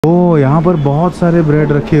ओ यहाँ पर बहुत सारे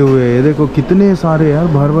ब्रेड रखे हुए हैं, ये देखो कितने सारे यार,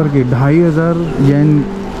 भर भर के 2500 येन।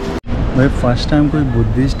 मैं फर्स्ट टाइम कोई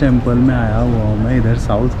बुद्धिस्ट टेम्पल में आया हुआ हूँ मैं इधर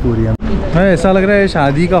साउथ कोरिया में। ऐसा लग रहा है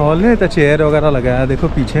शादी का हॉल नहीं था, चेयर वगैरह लगाया, देखो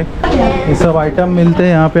पीछे ये सब आइटम मिलते हैं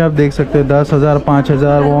यहाँ पे, आप देख सकते हो 10,000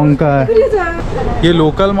 5,000 वोंग का है। ये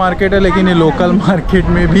लोकल मार्केट है, लेकिन ये लोकल मार्केट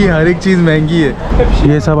में भी हर एक चीज़ महंगी है।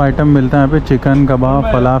 ये सब आइटम मिलता है यहाँ पे, चिकन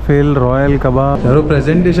कबाब, फलाफेल, रॉयल कबाब। यार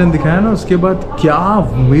प्रेजेंटेशन दिखाया ना, उसके बाद क्या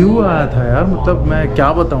व्यू आया था यार, मतलब मैं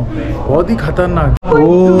क्या बताऊँ, बहुत ही खतरनाक।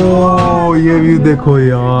 ओ ये व्यू देखो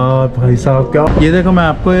यार भाई साहब, क्या ये देखो, मैं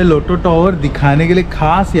आपको ये लोटो टावर दिखाने के लिए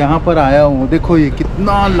खास यहाँ पर आया हूँ। देखो ये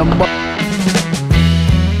कितना लंबा।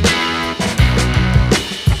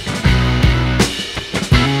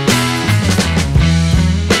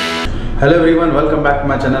 Hello everyone, welcome back to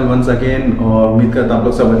my channel once again. और उम्मीद करता हूँ आप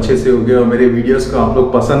लोग सब अच्छे से होंगे और मेरे वीडियोस को आप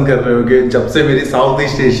लोग पसंद कर रहे होंगे जब से मेरी साउथ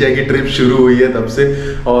ईस्ट एशिया की ट्रिप शुरू हुई है तब से।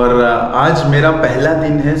 और आज मेरा पहला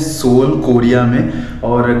दिन है सोल कोरिया में,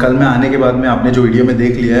 और कल मैं आने के बाद में आपने जो वीडियो में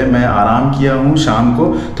देख लिया है, मैं आराम किया हूँ। शाम को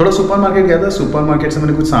थोड़ा सुपर मार्केट गया था, सुपर मार्केट से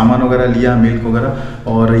मैंने कुछ सामान वगैरह लिया, मिल्क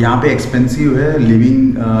वगैरह। और यहाँ पे एक्सपेंसिव है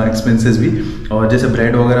लिविंग एक्सपेंसेस भी, और जैसे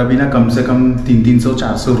ब्रेड वगैरह भी ना कम से कम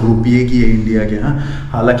 300-400 रुपये की है इंडिया के। हाँ,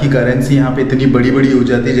 हालांकि करेंसी यहाँ पे इतनी बड़ी बड़ी हो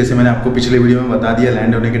जाती है, जैसे मैंने आपको पिछले वीडियो में बता दिया,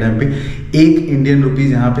 लैंड होने के टाइम पे 1 इंडियन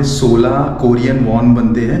रुपीज़ यहाँ पे 16 कोरियन वॉन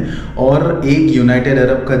बनते हैं, और एक यूनाइटेड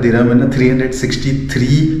अरब का दिरहम है ना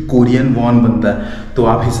 363 कोरियन वॉन बनता है। तो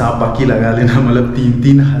आप हिसाब बाकी लगा लेना, मतलब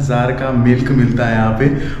 3-3 हज़ार का मिल्क मिलता है यहाँ पे,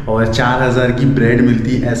 और 4,000 की ब्रेड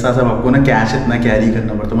मिलती है। ऐसा सब आपको ना कैश इतना कैरी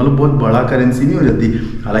करना पड़ता है, मतलब बहुत बड़ा करेंसी नहीं हो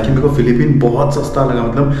जाती। हालांकि मेरे को फिलीपीन बहुत सस्ता लगा,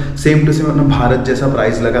 मतलब सेम टू सेम अपना भारत जैसा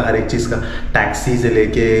प्राइस लगा हर एक चीज़ का, टैक्सी से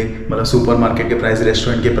लेके मतलब सुपरमार्केट के प्राइस,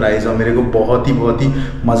 रेस्टोरेंट के प्राइस। और मेरे को बहुत ही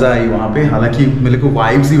मज़ा आई वहाँ पे। हालांकि मेरे को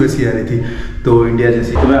वाइब्स ही वैसी आ रही थी तो इंडिया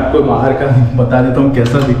जैसी। तो मैं आपको बाहर का बता देता हूँ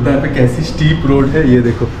कैसा दिखता है, यहाँ पे कैसी स्टीप रोड है। ये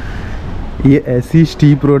देखो, ये ऐसी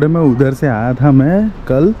स्टीप रोड है। मैं उधर से आया था मैं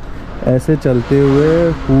कल ऐसे चलते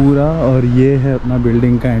हुए पूरा, और ये है अपना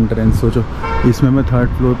बिल्डिंग का एंट्रेंस। सोचो, इसमें मैं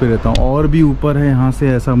 3rd फ्लोर पे रहता हूँ, और भी ऊपर है यहाँ से।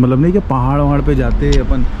 ऐसा मतलब नहीं कि पहाड़ वहाड़ पे जाते हैं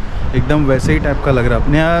अपन, एकदम वैसे ही टाइप का लग रहा है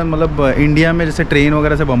अपने यहाँ। मतलब इंडिया में जैसे ट्रेन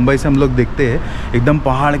वगैरह से बम्बई से हम लोग देखते हैं, एकदम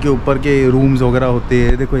पहाड़ के ऊपर के रूम्स वगैरह होते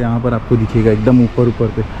हैं। देखो यहाँ पर आपको दिखेगा एकदम ऊपर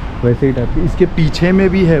पे, वैसे ही टाइप के। इसके पीछे में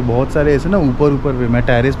भी है बहुत सारे ऐसे ना ऊपर पे। मैं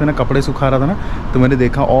टेरेस पे ना कपड़े सुखा रहा था ना, तो मैंने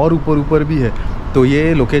देखा और ऊपर भी है। तो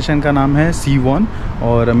ये लोकेशन का नाम है C1,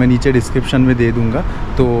 और मैं नीचे डिस्क्रिप्शन में दे दूँगा।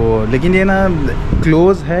 तो लेकिन ये ना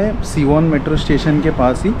क्लोज़ है C1 मेट्रो स्टेशन के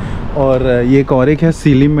पास ही, और ये एक है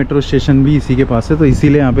सिलिम मेट्रो स्टेशन भी इसी के पास है। तो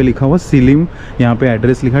इसीलिए यहाँ पे लिखा हुआ सिलिम, यहाँ पे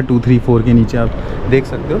एड्रेस लिखा 234 के नीचे, आप देख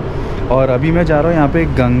सकते हो। और अभी मैं जा रहा हूँ यहाँ पे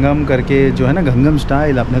गंगम करके जो है ना, गंगम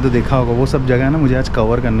स्टाइल आपने तो देखा होगा, वो सब जगह है ना मुझे आज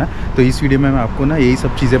कवर करना है। तो इस वीडियो में मैं आपको ना यही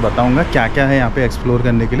सब चीज़ें बताऊँगा, क्या क्या है यहाँ पे एक्सप्लोर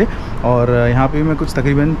करने के लिए। और यहाँ पे मैं कुछ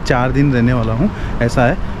तकरीबन 4 दिन रहने वाला हूँ, ऐसा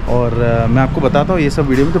है। और मैं आपको बताता हूँ ये सब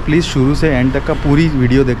वीडियो में, तो प्लीज़ शुरू से एंड तक का पूरी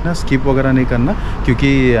वीडियो देखना, स्किप वगैरह नहीं करना,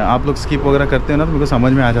 क्योंकि आप लोग स्किप वगैरह करते हो ना तो मेरे को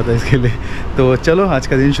समझ में आ जाता है इसके लिए। तो चलो आज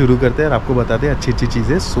का दिन शुरू करते हैं और आपको बताते हैं अच्छी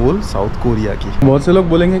चीज़ें सोल साउथ कोरिया की। बहुत से लोग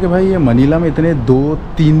बोलेंगे कि भाई ये मनीला में इतने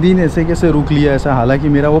 2-3 दिन ऐसे कैसे रुक लिया ऐसा। हालांकि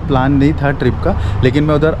मेरा वो प्लान नहीं था ट्रिप का, लेकिन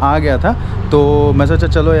मैं उधर आ गया था, तो मैं सोचा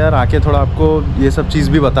चलो यार आके थोड़ा आपको ये सब चीज़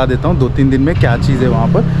भी बता देता हूँ 2-3 दिन में क्या चीज़ है वहाँ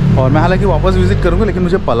पर। और मैं हालांकि वापस विज़िट करूँगा, लेकिन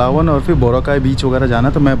मुझे पलावन और फिर बोरोकाई बीच वगैरह जाना,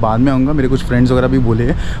 तो मैं बाद में आऊँगा। मेरे कुछ फ्रेंड्स वगैरह भी बोले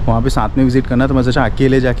हैं वहाँ पे साथ में विज़िट करना, तो मैं सोचा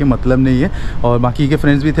अकेले जाके मतलब नहीं है। और बाकी के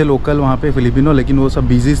फ्रेंड्स भी थे लोकल वहाँ पे फिलिपिनो, लेकिन वो सब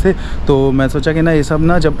बिजी थे। तो मैं सोचा कि ना ये सब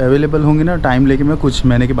ना जब अवेलेबल होंगे ना टाइम लेके मैं कुछ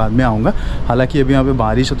महीने के बाद में आऊँगा। हालांकि अभी यहाँ पे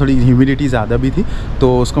बारिश और थोड़ी ह्यूमिडिटी ज़्यादा भी थी,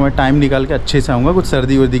 तो उसको मैं टाइम निकाल के अच्छे से आऊँगा। कुछ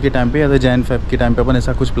सर्दी वर्दी के टाइम पे या तो Jan-Feb के टाइम पे अपन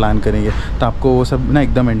ऐसा कुछ प्लान करेंगे, तो आपको वो सब ना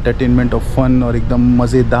एकदम एंटरटेनमेंट और फन और एकदम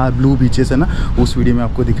मज़ेदार ब्लू बीचेस है ना, उस वीडियो में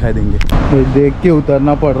आपको दिखाई देंगे। देख के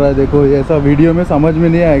उतरना पड़ रहा है, देखो ये ऐसा वीडियो में समझ में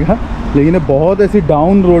नहीं आएगा, लेकिन बहुत ऐसी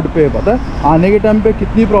डाउन रोड पे पता है आने के टाइम पे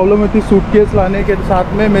कितनी प्रॉब्लम होती, सूटकेस लाने के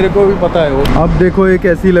साथ में, मेरे को भी पता है वो। अब देखो ये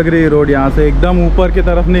कैसी लग रही है रोड, यहाँ से एकदम ऊपर की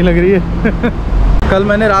तरफ नहीं लग रही है। कल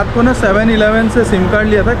मैंने रात को ना 7-Eleven से सिम कार्ड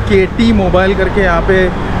लिया था, KT मोबाइल करके यहाँ पे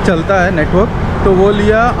चलता है नेटवर्क, तो वो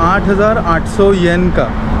लिया 8,800 येन का।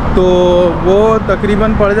 तो वो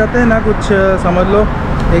तकरीबन पड़ जाते हैं ना कुछ समझ लो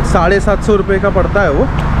 750 रुपये का पड़ता है वो।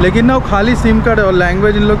 लेकिन ना वो खाली सिम कार्ड है, और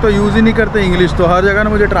लैंग्वेज इन लोग तो यूज़ ही नहीं करते इंग्लिश, तो हर जगह ना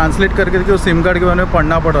मुझे ट्रांसलेट करके उस सिम कार्ड के बारे में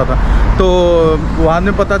पढ़ना पड़ रहा था। तो बाद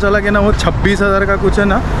में पता चला कि ना वो 26,000 का कुछ है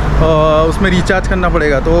ना, उसमें रिचार्ज करना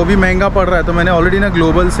पड़ेगा, तो वो भी महंगा पड़ रहा है। तो मैंने ऑलरेडी ना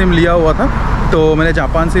ग्लोबल सिम लिया हुआ था, तो मैंने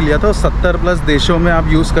जापान से लिया था। 70+ देशों में आप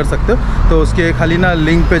यूज़ कर सकते हो, तो उसके खाली ना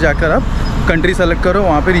लिंक पे जाकर आप कंट्री सेलेक्ट करो,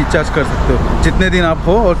 वहाँ पे रिचार्ज कर सकते हो जितने दिन आप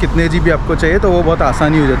हो और कितने GB आपको चाहिए, तो वो बहुत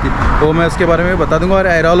आसानी हो जाती है। तो मैं उसके बारे में बता दूंगा। और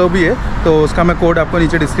एरालो भी है, तो उसका मैं कोड आपको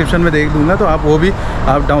नीचे डिस्क्रिप्शन में देख दूंगा, तो आप वो भी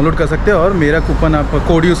आप डाउनलोड कर सकते हो और मेरा कूपन आप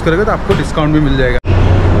कोड यूज़ करोगे तो आपको डिस्काउंट भी मिल जाएगा।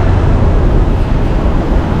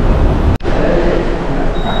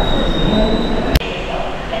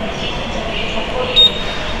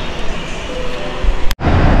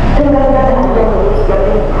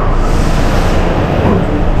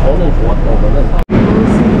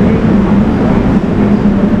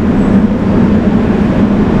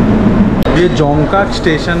 ये जोंगकाक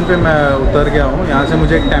स्टेशन पे मैं उतर गया हूँ। यहाँ से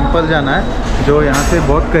मुझे एक टेंपल जाना है जो यहाँ से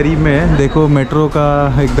बहुत करीब में है। देखो मेट्रो का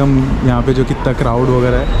एकदम यहाँ पे जो कितना क्राउड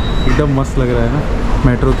वगैरह है, एकदम मस्त लग रहा है ना।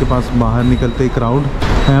 मेट्रो के पास बाहर निकलते ही क्राउड।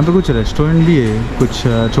 यहाँ पे कुछ रेस्टोरेंट भी है, कुछ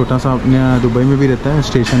छोटा सा अपने दुबई में भी रहता है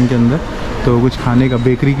स्टेशन के अंदर, तो कुछ खाने का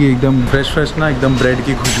बेकरी की एकदम फ्रेश ना एकदम ब्रेड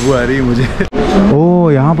की खुशबू आ रही है मुझे।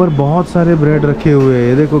 ओह यहाँ पर बहुत सारे ब्रेड रखे हुए हैं,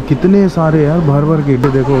 ये देखो कितने सारे यार, भर भर के।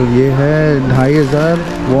 देखो ये है 2500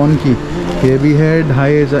 वॉन की, ये भी है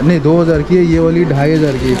 2500 नहीं 2000 की है, ये वाली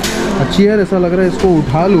 2500 की। अच्छी यार, ऐसा लग रहा है इसको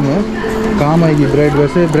उठा लूँ मैं, काम आएगी ब्रेड।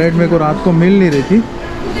 वैसे ब्रेड मेरे को रात को मिल नहीं रही थी,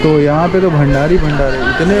 तो यहाँ पे तो भंडारी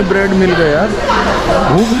इतने ब्रेड मिल गए यार,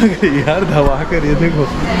 भूख लग गई यार दबा कर। ये देखो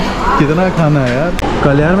कितना खाना है यार।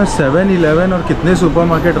 कल यार मैं 7-11 और कितने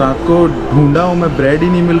सुपरमार्केट रात को ढूंढा हूँ, मैं ब्रेड ही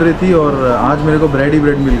नहीं मिल रही थी, और आज मेरे को ब्रेड ही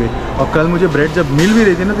ब्रेड मिल गई। और कल मुझे ब्रेड जब मिल भी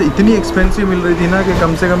रही थी ना, तो इतनी एक्सपेंसिव मिल रही थी ना कि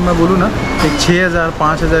कम से कम मैं बोलूँ ना एक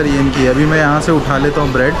 6000-5000 येन की। अभी मैं यहाँ से उठा लेता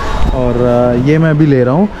हूँ ब्रेड, और ये मैं अभी ले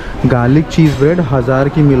रहा हूँ गार्लिक चीज़ ब्रेड, 1000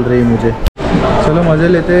 की मिल रही है मुझे। चलो मज़े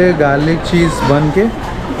लेते हैं गार्लिक चीज़ बन के,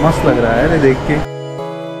 मस्त लग रहा है देख के।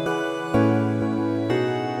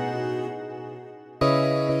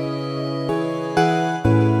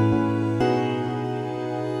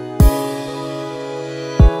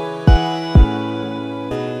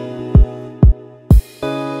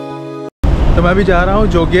 तो मैं भी जा रहा हूँ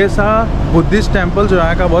जोग्यसा बुद्धिस्ट टेम्पल, जो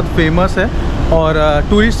यहाँ का बहुत फेमस है और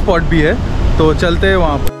टूरिस्ट स्पॉट भी है, तो चलते हैं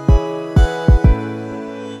वहाँ पर।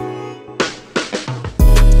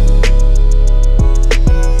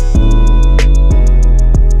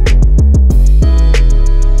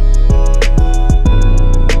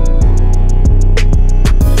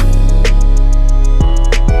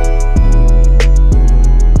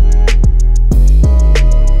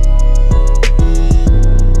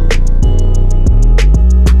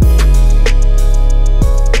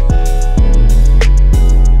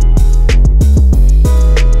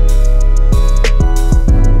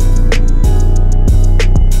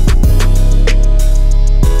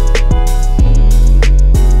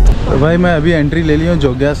 भाई मैं अभी एंट्री ले ली हूँ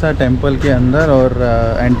जोग्यसा टेम्पल के अंदर, और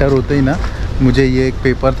एंटर होते ही ना मुझे ये एक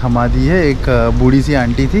पेपर थमा दी है, एक बूढ़ी सी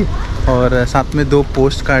आंटी थी, और साथ में 2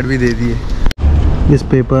 पोस्ट कार्ड भी दे दिए। इस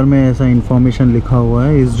पेपर में ऐसा इन्फॉर्मेशन लिखा हुआ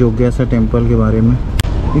है इस जोग्यसा टेम्पल के बारे में।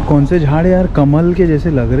 ये कौन से झाड़ यार, कमल के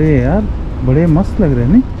जैसे लग रहे हैं यार, बड़े मस्त लग रहे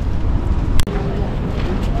हैं नहीं।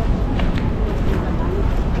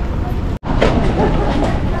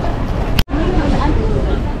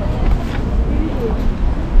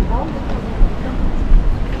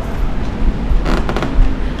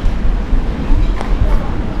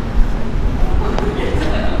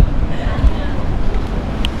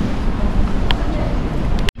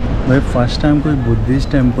 भाई फर्स्ट टाइम कोई बुद्धिस्ट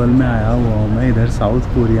टेम्पल में आया हुआ हूँ मैं इधर साउथ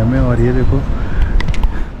कोरिया में, और ये देखो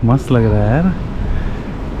मस्त लग रहा है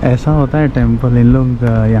यार। ऐसा होता है टेम्पल, इन लोग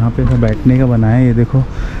यहाँ पे बैठने का बनाया है। ये देखो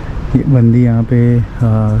ये बंदी यहाँ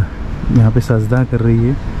पे सजदा कर रही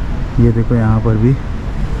है, ये देखो यहाँ पर भी।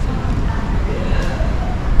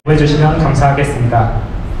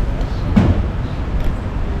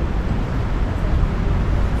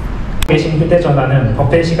 계신 휴대전화는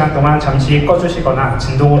법대 시간 동안 잠시 꺼주시거나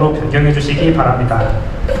진동으로 변경해 주시기 바랍니다.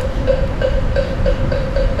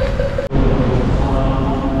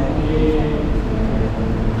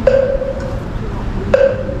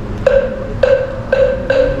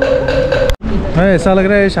 ऐसा लग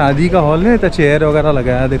रहा है शादी का हॉल है, तो चेयर वगैरह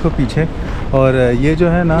लगाया देखो पीछे। और ये जो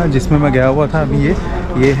है ना जिसमें मैं गया हुआ था अभी,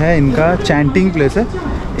 ये है इनका चैंटिंग प्लेस है।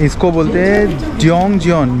 इसको बोलते हैं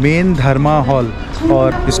ज्योंगजियोन मेन धर्मा हॉल,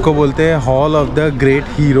 और इसको बोलते हैं hall of the great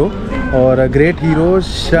hero. और ग्रेट हीरो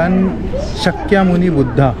शाक्यमुनि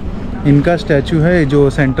बुद्धा, इनका स्टैचू है जो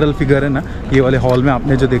सेंट्रल फिगर है ना ये वाले हॉल में।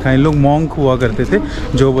 आपने जो देखा, इन लोग मॉन्क हुआ करते थे,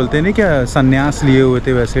 जो बोलते हैं नहीं क्या संन्यास लिए हुए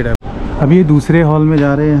थे, वैसे टाइप। अभी ये दूसरे हॉल में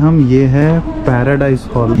जा रहे हैं हम, ये है पैराडाइज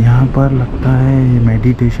हॉल। यहाँ पर लगता है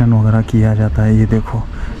मेडिटेशन वगैरह किया जाता है। ये देखो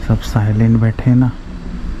सब साइलेंट बैठे ना।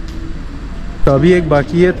 तो अभी एक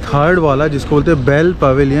बाकी है थर्ड वाला, जिसको बोलते हैं बेल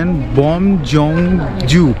पवेलियन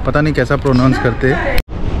बोमजोंगजू, पता नहीं कैसा प्रोनाउंस करते हैं।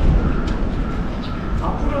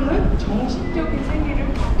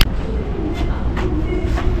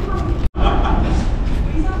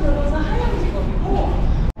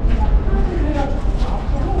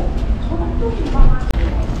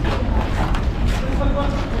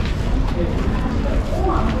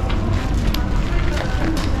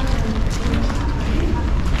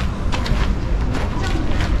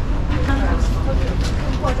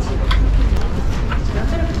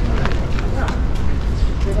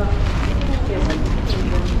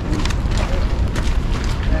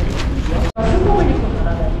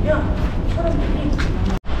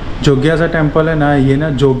 जोग्या सा टेम्पल है ना, ये ना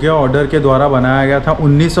जोग्या ऑर्डर के द्वारा बनाया गया था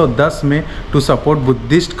 1910 में टू सपोर्ट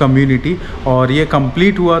बुद्धिस्ट कम्युनिटी, और ये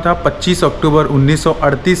कंप्लीट हुआ था 25 अक्टूबर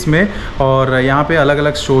 1938 में। और यहाँ पे अलग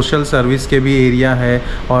अलग सोशल सर्विस के भी एरिया है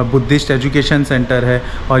और बुद्धिस्ट एजुकेशन सेंटर है,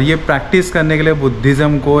 और ये प्रैक्टिस करने के लिए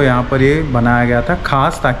बुद्धिज़्म को यहाँ पर ये बनाया गया था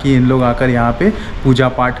खास, ताकि इन लोग आकर यहाँ पे पूजा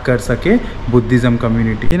पाठ कर सके बुद्धिज़्म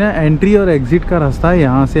कम्युनिटी। ये ना एंट्री और एग्ज़िट का रास्ता है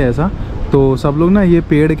यहाँ से ऐसा। तो सब लोग ना ये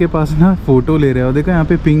पेड़ के पास ना फ़ोटो ले रहे हो, देखो यहाँ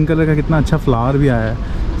पे पिंक कलर का कितना अच्छा फ्लावर भी आया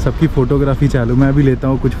है। सबकी फ़ोटोग्राफी चालू, मैं भी लेता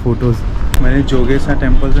हूँ कुछ फ़ोटोज़। मैंने जोगेसा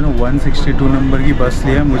टेम्पल से ना 162 नंबर की बस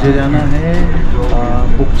लिया। मुझे जाना है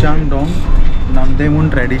बुकचांग डोंग नामदेमुन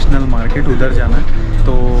ट्रेडिशनल मार्केट, उधर जाना है।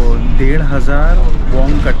 तो 1500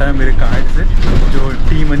 वोंग कटा है मेरे कार्ड से, जो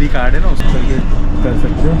टी मनी कार्ड है ना, उसको करके कर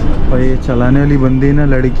सकते हो। और ये चलाने वाली बंदी ना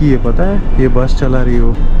लड़की है, पता है, ये बस चला रही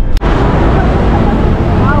हो।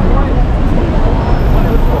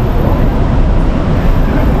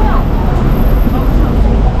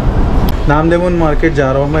 नामदेमुन मार्केट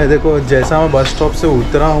जा रहा हूँ मैं। देखो जैसा मैं बस स्टॉप से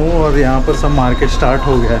उतरा हूँ और यहाँ पर सब मार्केट स्टार्ट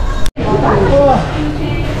हो गया है।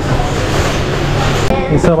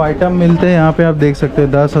 ये सब आइटम मिलते हैं यहाँ पे, आप देख सकते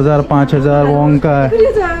हैं 10,000 5,000 वोंग का है,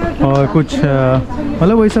 और कुछ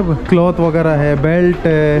मतलब वही सब क्लॉथ वगैरह है, बेल्ट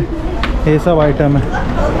है, ये सब आइटम है।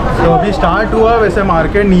 तो अभी स्टार्ट हुआ, वैसे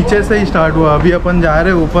मार्केट नीचे से ही स्टार्ट हुआ। अभी अपन जा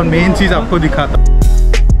रहे हैं ऊपर, मेन चीज़ आपको दिखाता।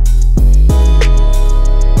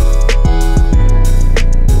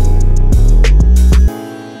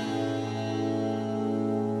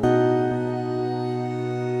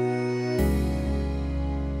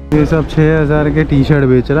 ये सब 6,000 के टी शर्ट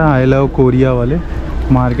बेच रहा है, आई लव कोरिया वाले।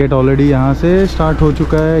 मार्केट ऑलरेडी यहाँ से स्टार्ट हो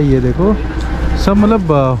चुका है। ये देखो सब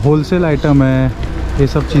मतलब होलसेल आइटम है, ये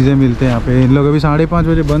सब चीज़ें मिलते हैं यहाँ पे। इन लोग अभी 5:30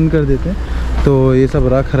 बजे बंद कर देते हैं, तो ये सब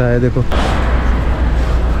रख रहा है। देखो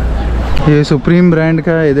ये सुप्रीम ब्रांड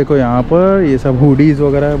का है, ये देखो यहाँ पर ये सब हुडीज़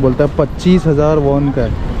वगैरह बोलता है 25,000 वॉन का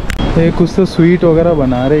है। ये कुछ तो स्वीट वगैरह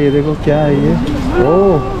बना रहे, ये देखो क्या है ये,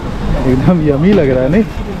 ओह एकदम यमी लग रहा है। नहीं,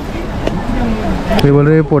 ये बोल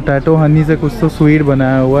रहे हैं पोटैटो हनी से कुछ तो स्वीट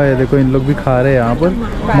बनाया हुआ है। देखो इन लोग भी खा रहे हैं यहाँ पर,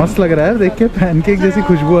 मस्त लग रहा है देख के, पैनकेक जैसी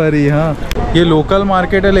खुशबू आ रही है। हाँ ये लोकल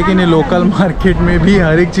मार्केट है, लेकिन ये लोकल मार्केट में भी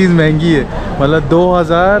हर एक चीज़ महंगी है। मतलब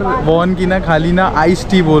 2,000 वॉन की ना खाली ना आइस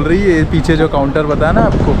टी बोल रही है। पीछे जो काउंटर बताया ना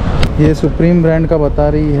आपको, ये सुप्रीम ब्रांड का बता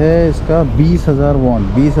रही है, इसका 20,000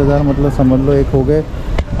 वॉन। 20,000 मतलब समझ लो एक हो गए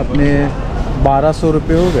अपने 1,200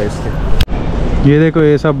 रुपये हो गए इसके। ये देखो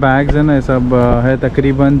ये सब बैग्स है ना, ये सब है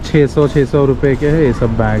तकरीबन 600 रुपये के है ये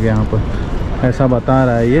सब बैग यहाँ पर, ऐसा बता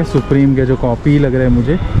रहा है ये सुप्रीम के जो कॉपी लग रहे हैं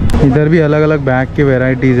मुझे। इधर भी अलग अलग बैग के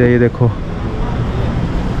वेराइटीज़ है। ये देखो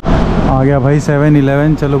आ गया भाई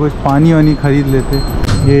 7-Eleven, चलो कुछ पानी वानी ख़रीद लेते।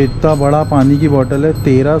 ये इतना बड़ा पानी की बोतल है,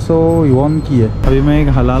 1300 वॉन की है। अभी मैं एक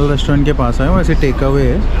हलाल रेस्टोरेंट के पास आया हूँ, ऐसे टेक अवे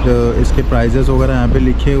है, जो इसके प्राइजेस वगैरह यहाँ पे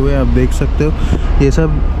लिखे हुए हैं, आप देख सकते हो। ये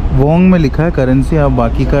सब वोंग में लिखा है करेंसी, आप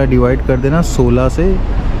बाकी का डिवाइड कर देना 16 से।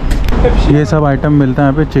 ये सब आइटम मिलता है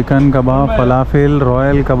यहाँ पे, चिकन कबाब, फलाफेल,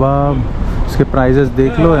 रॉयल कबाब, इसके प्राइजेस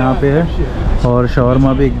देख लो यहाँ पे है। और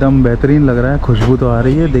शवरमा भी एकदम बेहतरीन लग रहा है, खुशबू तो आ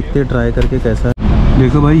रही है, देखते ट्राई करके कैसा है।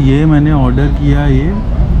 देखो भाई ये मैंने ऑर्डर किया, ये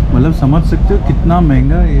मतलब समझ सकते हो कितना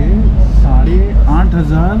महंगा, ये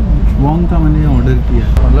 8,500 वोंग का मैंने ऑर्डर किया।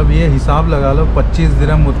 मतलब ये हिसाब लगा लो 25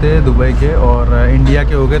 दिरहम होते हैं दुबई के, और इंडिया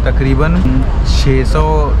के हो गए तकरीबन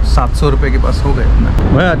 600-700 रुपये के पास हो गए।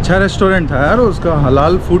 भाई अच्छा रेस्टोरेंट था यार, उसका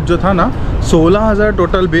हलाल फूड जो था ना, 16,000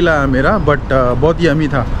 टोटल बिल आया मेरा, बट बहुत यमी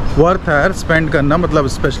था, वर्थ है यार स्पेंड करना, मतलब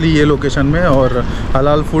स्पेशली ये लोकेशन में। और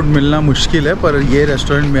हलाल फूड मिलना मुश्किल है, पर ये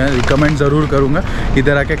रेस्टोरेंट मैं रिकमेंड ज़रूर करूँगा,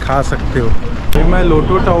 इधर आके खा सकते हो। फिर मैं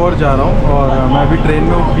लोटो टावर जा रहा हूँ, और मैं अभी ट्रेन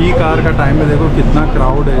में हूँ। पीक आवर का टाइम में देखो कितना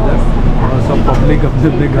क्राउड है इधर, और सब पब्लिक अपने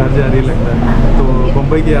अपने घर जा रही लगता है। तो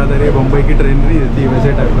बम्बई की याद आ रही है, बम्बई की ट्रेन नहीं रहती है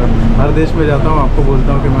वैसे टाइप का। हर देश में जाता हूँ, आपको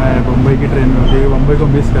बोलता हूँ कि मैं बम्बई की ट्रेन में होती है, बम्बई को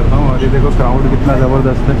मिस करता हूँ। और ये देखो क्राउड कितना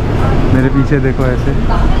ज़बरदस्त है, मेरे पीछे देखो ऐसे।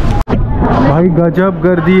 भाई गजब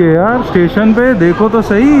गर्दी है यार स्टेशन पे, देखो तो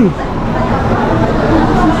सही।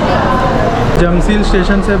 जमसील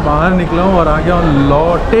स्टेशन से बाहर निकला हूँ और आ गया हूँ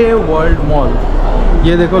लॉटे वर्ल्ड मॉल।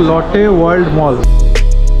 ये देखो लॉटे वर्ल्ड मॉल।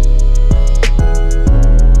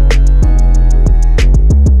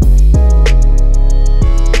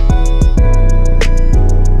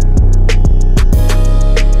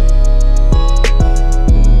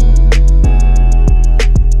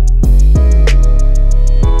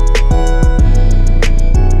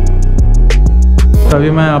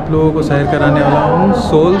 अभी मैं आप लोगों को सैर कराने वाला हूँ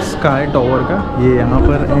सोल स्काई टावर का। ये यहाँ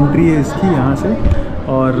पर एंट्री है इसकी, यहाँ से।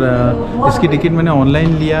 और इसकी टिकट मैंने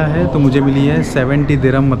ऑनलाइन लिया है तो मुझे मिली है 70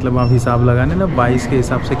 दिरहम, मतलब आप हिसाब लगाने ना 22 के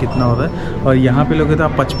हिसाब से कितना होता है। और यहाँ पे लोगे तो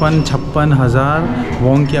आप 55-56 हज़ार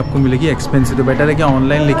वोंग की आपको मिलेगी एक्सपेंसिव। तो बेटर है कि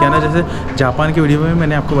ऑनलाइन लेके आना। जैसे जापान की वीडियो में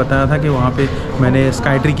मैंने आपको बताया था कि वहाँ पे मैंने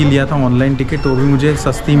स्काई ट्री की लिया था ऑनलाइन टिकट, तो भी मुझे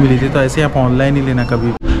सस्ती मिली थी। तो ऐसे आप ऑनलाइन ही लेना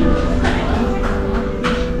कभी।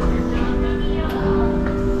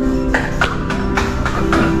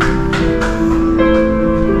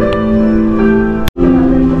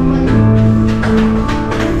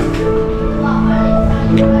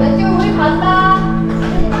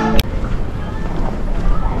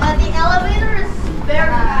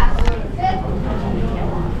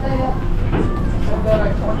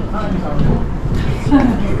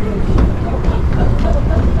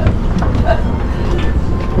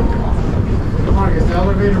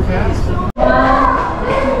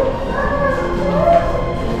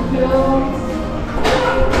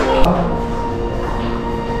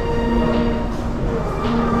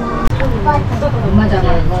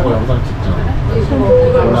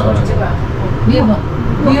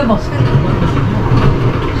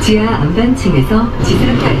 지하 안반층에서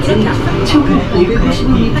지상까지 총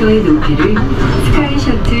 555m의 높이를 스카이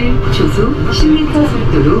셔틀 초속 10m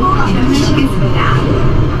속도로 이동하시겠습니다.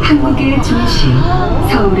 한국의 중심,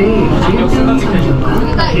 서울의 아름다운 전경과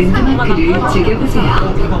랜드마크를 즐겨보세요.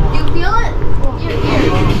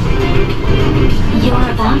 You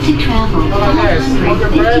are about to travel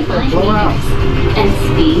 555 meters and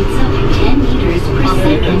speeds of 10 meters per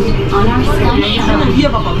second on our sky shuttle.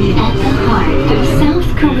 At the heart of South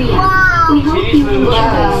Korea, we hope you enjoy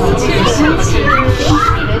the spirit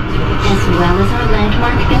as well as our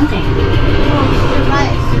landmark building.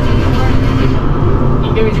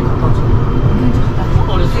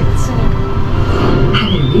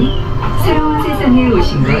 하늘이 새로운 세상에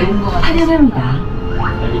오신 걸 환영합니다.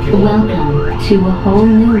 Welcome to a whole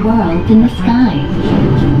new world in the sky.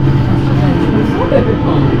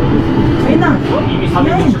 이미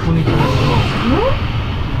 360분이 지났어.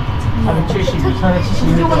 472,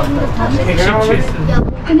 472,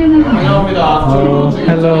 환영합니다.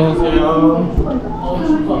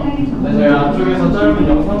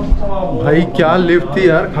 भाई क्या lift थी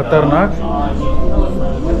यार, खतरनाक।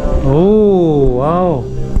 Oh wow,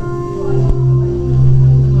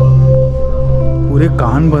 पूरे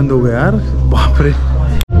कान बंद हो गए यार, बाप रे।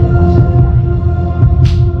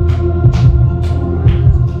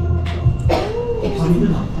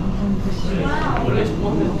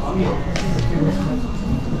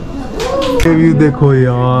 व्यू देखो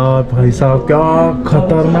यार भाई साहब, क्या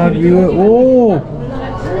खतरनाक व्यू है। ओ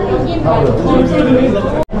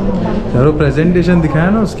यारो प्रेजेंटेशन दिखाया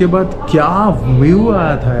ना, उसके बाद क्या व्यू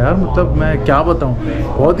आया था यार, मतलब मैं क्या बताऊं,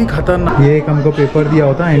 बहुत ही खतरनाक। ये एक हमको पेपर दिया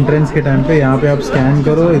होता है एंट्रेंस के टाइम पे, यहाँ पे आप स्कैन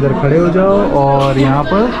करो, इधर खड़े हो जाओ और यहाँ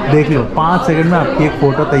पर देख लो, 5 सेकंड में आपकी एक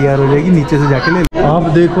फ़ोटो तैयार हो जाएगी, नीचे से जाके ले लो। आप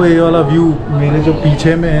देखो ये वाला व्यू मेरे जो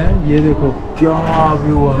पीछे में है, ये देखो क्या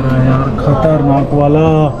व्यू आ रहा है यार, खतरनाक वाला।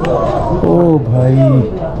 ओ भाई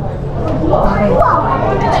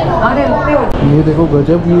ये देखो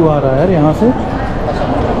गजब व्यू आ रहा है यार, यहाँ से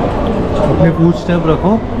अपने फुट स्टेप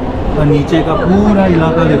रखो और नीचे का पूरा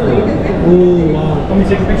इलाका देखो। ओह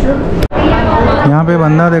यहाँ पे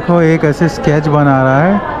बंदा देखो एक ऐसे स्केच बना रहा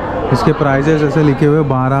है, इसके प्राइजेस ऐसे लिखे हुए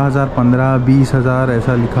 12,000, 15, 20,000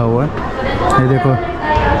 ऐसा लिखा हुआ है। ये देखो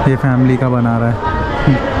ये फैमिली का बना रहा है,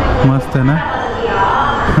 मस्त है ना।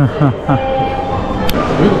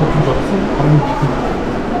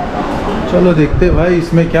 चलो देखते भाई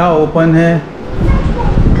इसमें क्या ओपन है।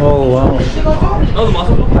 ओह वाह,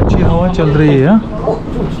 अच्छी हवा चल रही है।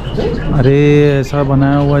 अरे ऐसा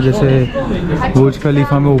बनाया हुआ जैसे बुर्ज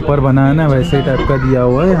खलीफा में ऊपर बनाया है ना, वैसे टाइप का दिया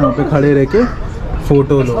हुआ है। यहाँ पे खड़े रह के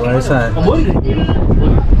फोटो लो, ऐसा है।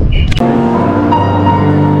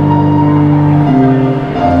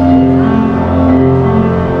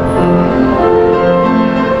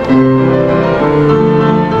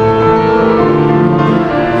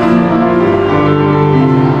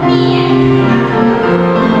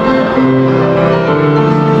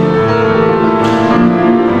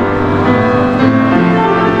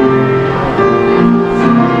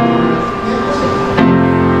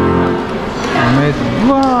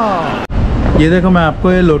 ये देखो मैं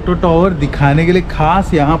आपको ये लोटो टावर दिखाने के लिए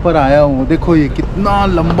खास यहाँ पर आया हूँ। देखो ये कितना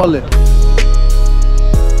लंबा है।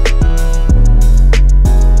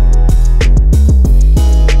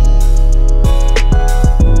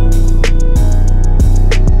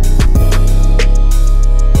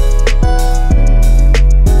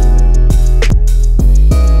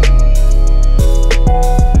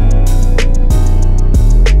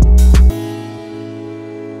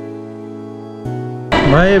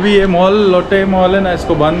 ये भी ये मॉल लोटे मॉल है ना,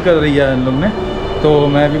 इसको बंद कर रही है इन लोग ने, तो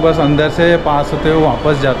मैं भी बस अंदर से पास होते हुए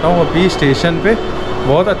वापस जाता हूँ अभी स्टेशन पे।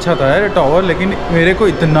 बहुत अच्छा था यार टावर, लेकिन मेरे को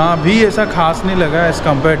इतना भी ऐसा खास नहीं लगा एज़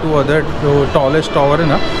कम्पेयर टू अदर जो टॉलेस्ट टावर है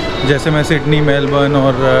ना, जैसे मैं सिडनी, मेलबर्न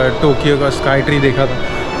और टोक्यो का स्काई ट्री देखा था।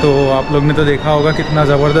 तो आप लोग ने तो देखा होगा कितना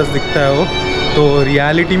ज़बरदस्त दिखता है वो, तो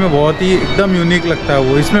रियलिटी में बहुत ही एकदम यूनिक लगता है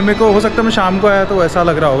वो। इसमें मेरे को हो सकता है मैं शाम को आया तो ऐसा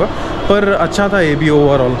लग रहा होगा, पर अच्छा था ये भी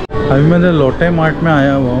ओवरऑल। अभी मैं लोटे मार्ट में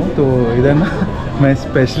आया हुआ हूँ, तो इधर ना मैं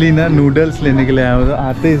स्पेशली ना नूडल्स लेने के लिए आया हूँ। तो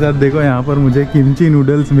आते ही साथ देखो यहाँ पर मुझे किमची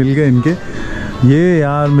नूडल्स मिल गए इनके। ये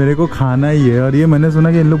यार मेरे को खाना ही है, और ये मैंने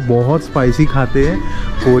सुना कि इन लोग बहुत स्पाइसी खाते हैं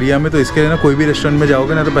कोरिया में। तो इसके लिए ना कोई भी रेस्टोरेंट में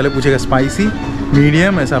जाओगे ना तो पहले पूछेगा स्पाइसी,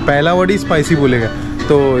 मीडियम, ऐसा पहला वर्ड ही स्पाइसी बोलेगा।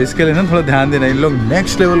 तो इसके लिए ना थोड़ा ध्यान देना, इन लोग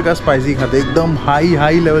नेक्स्ट लेवल का स्पाइसी खाते हैं, एकदम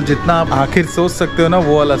हाई लेवल, जितना आप आखिर सोच सकते हो ना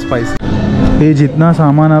वो वाला स्पाइसी। ये जितना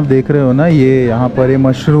सामान आप देख रहे हो ना, ये यहाँ पर ये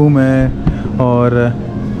मशरूम है, और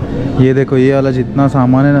ये देखो ये वाला जितना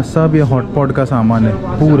सामान है ना सब ये हॉटपॉट का सामान है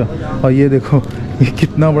पूरा। और ये देखो ये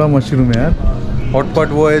कितना बड़ा मशरूम है यार। हॉटपॉट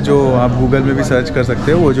वो है जो आप गूगल में भी सर्च कर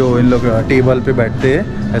सकते हो, वो जो इन लोग टेबल पे बैठते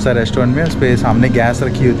हैं ऐसा रेस्टोरेंट में, उस पर सामने गैस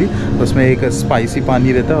रखी होती, तो उसमें एक स्पाइसी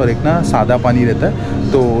पानी रहता है और एक ना सादा पानी रहता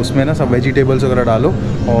है। तो उसमें ना सब वेजिटेबल्स वगैरह डालो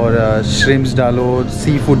और श्रिम्स डालो,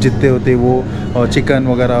 सी फूड जितने होते हैं वो, और चिकन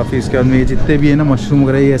वगैरह, फिर इसके बाद में ये जितने भी है ना मशरूम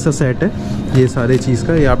वगैरह, ये ऐसा सेट है ये सारे चीज़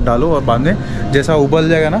का। ये आप डालो और बाद में जैसा उबल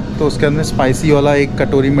जाएगा ना तो उसके अंदर स्पाइसी वाला एक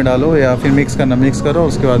कटोरी में डालो, या फिर मिक्स करो,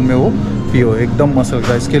 उसके बाद में वो पियो, एकदम मस्त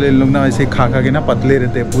लगता है। इसके लिए लोग ना ऐसे खा के ना पतले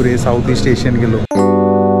रहते हैं पूरे साउथ ईस्ट एशियन के लोग।